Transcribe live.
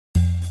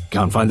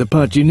Can't find the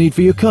part you need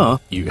for your car?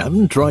 You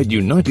haven't tried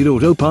United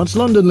Auto Parts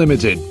London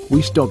Limited.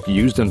 We stock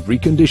used and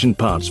reconditioned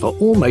parts for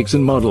all makes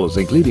and models,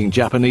 including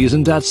Japanese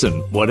and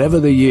Datsun, whatever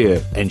the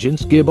year.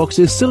 Engines,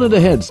 gearboxes, cylinder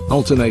heads,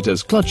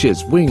 alternators,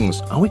 clutches,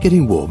 wings. Are we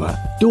getting warmer?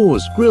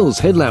 Doors, grills,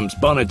 headlamps,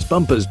 bonnets,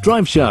 bumpers,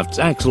 drive shafts,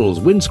 axles,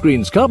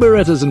 windscreens,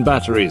 carburetors and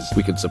batteries.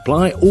 We can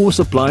supply or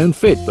supply and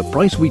fit. The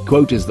price we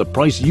quote is the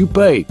price you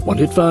pay. Want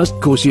it fast?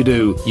 Of course you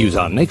do. Use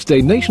our next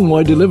day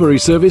nationwide delivery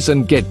service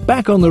and get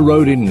back on the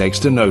road in next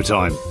to no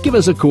time. Give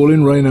us a call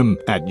in Rainham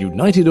at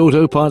United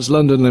Auto Parts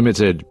London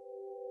Limited.